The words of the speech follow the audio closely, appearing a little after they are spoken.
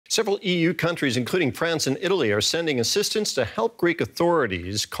Several EU countries, including France and Italy, are sending assistance to help Greek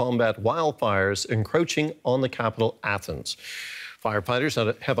authorities combat wildfires encroaching on the capital, Athens.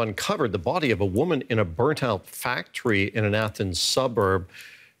 Firefighters have uncovered the body of a woman in a burnt-out factory in an Athens suburb.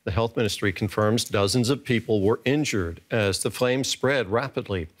 The health ministry confirms dozens of people were injured as the flames spread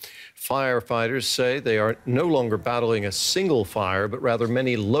rapidly. Firefighters say they are no longer battling a single fire, but rather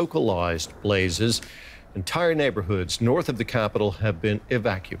many localized blazes. Entire neighborhoods north of the capital have been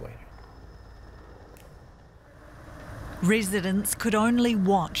evacuated. Residents could only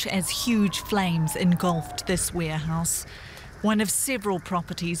watch as huge flames engulfed this warehouse, one of several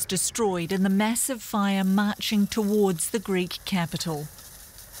properties destroyed in the massive fire marching towards the Greek capital.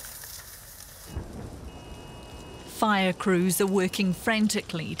 Fire crews are working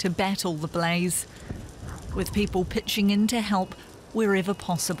frantically to battle the blaze, with people pitching in to help wherever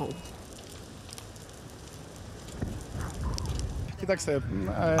possible.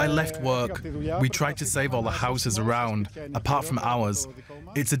 I left work. We tried to save all the houses around, apart from ours.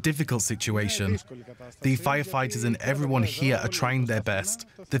 It's a difficult situation. The firefighters and everyone here are trying their best.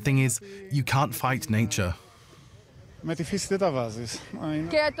 The thing is, you can't fight nature. In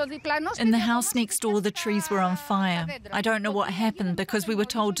the house next door, the trees were on fire. I don't know what happened because we were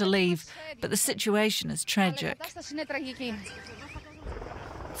told to leave, but the situation is tragic.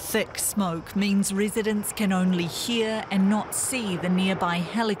 Thick smoke means residents can only hear and not see the nearby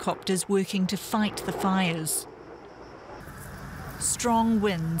helicopters working to fight the fires. Strong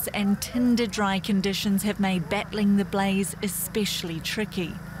winds and tinder-dry conditions have made battling the blaze especially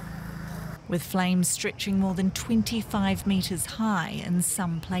tricky, with flames stretching more than 25 metres high in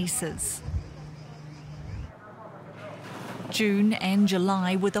some places. June and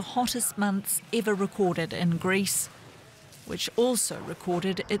July were the hottest months ever recorded in Greece, which also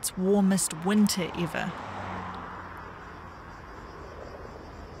recorded its warmest winter ever.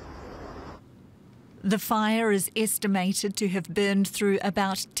 The fire is estimated to have burned through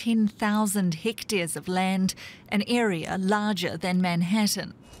about 10,000 hectares of land, an area larger than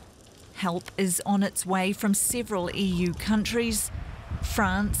Manhattan. Help is on its way from several EU countries.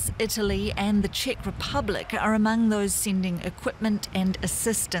 France, Italy and the Czech Republic are among those sending equipment and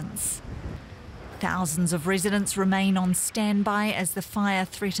assistance. Thousands of residents remain on standby as the fire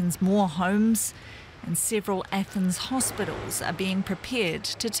threatens more homes, and several Athens hospitals are being prepared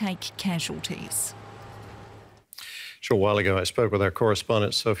to take casualties. A short while ago, I spoke with our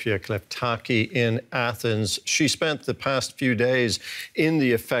correspondent, Sofia Kleftaki, in Athens. She spent the past few days in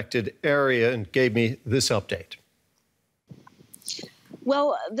the affected area and gave me this update.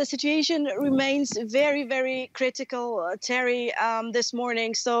 Well, the situation remains very, very critical, Terry, this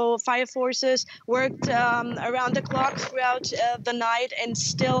morning. So fire forces worked around the clock throughout the night, and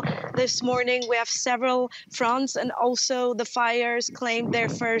still this morning we have several fronts, and also the fires claimed their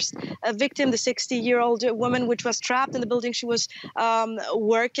first victim, the 60-year-old woman, which was trapped in the building. She was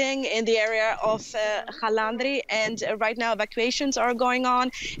working in the area of Halandri, and right now evacuations are going on,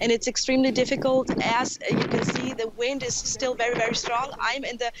 and it's extremely difficult. As you can see, the wind is still very, very strong. I'm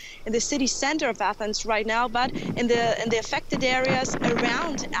in the city center of Athens right now, but in the affected areas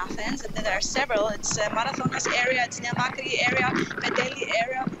around Athens, and there are several. It's Marathonas area, it's Neamakri area, Pedeli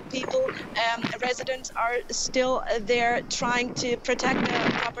area. People, residents are still there trying to protect their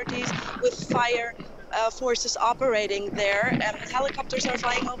properties with fire forces operating there. Helicopters are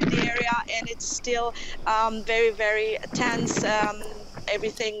flying over the area, and it's still very, very tense.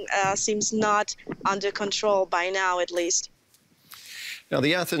 Everything seems not under control by now, at least. Now,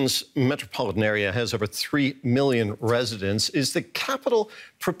 the Athens metropolitan area has over 3 million residents. Is the capital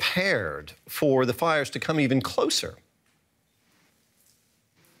prepared for the fires to come even closer?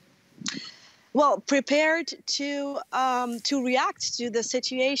 Well, prepared to react to the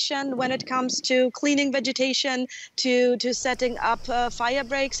situation when it comes to cleaning vegetation, to setting up fire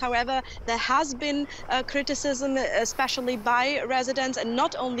breaks. However, there has been criticism, especially by residents and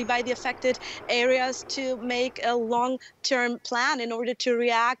not only by the affected areas, to make a long-term plan in order to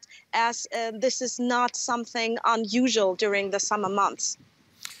react, as this is not something unusual during the summer months.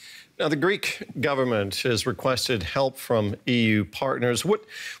 Now, the Greek government has requested help from EU partners. What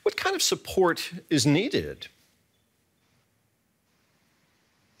kind of support is needed?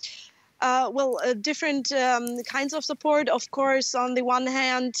 Different kinds of support. Of course, on the one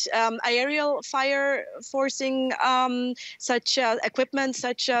hand, aerial fire forcing, such equipment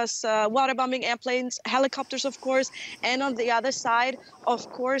such as waterbombing airplanes, helicopters, of course, and on the other side, of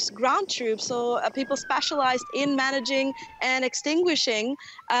course, ground troops. So people specialized in managing and extinguishing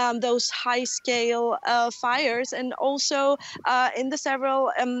those high-scale fires, and also in the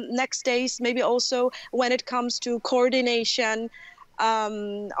several next days, maybe also when it comes to coordination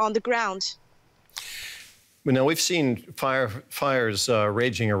on the ground. Well, now, we've seen fires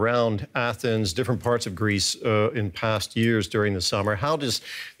raging around Athens, different parts of Greece in past years during the summer. How does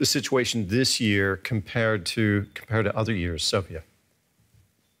the situation this year compare to other years, Sophia?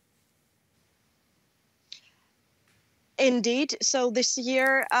 Indeed. So this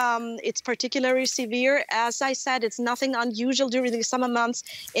year, it's particularly severe. As I said, it's nothing unusual during the summer months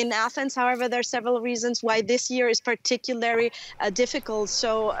in Athens. However, there are several reasons why this year is particularly difficult.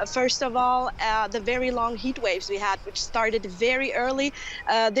 So first of all, the very long heat waves we had, which started very early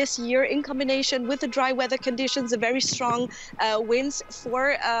this year in combination with the dry weather conditions, the very strong winds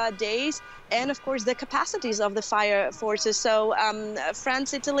for days, and of course the capacities of the fire forces. So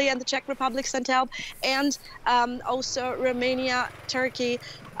France, Italy, and the Czech Republic sent help, and also Romania, Turkey,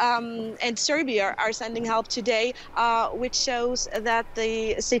 and Serbia are sending help today, which shows that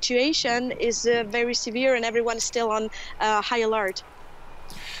the situation is very severe and everyone is still on high alert.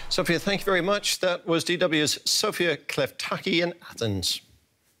 Sophia, thank you very much. That was DW's Sophia Kleftaki in Athens.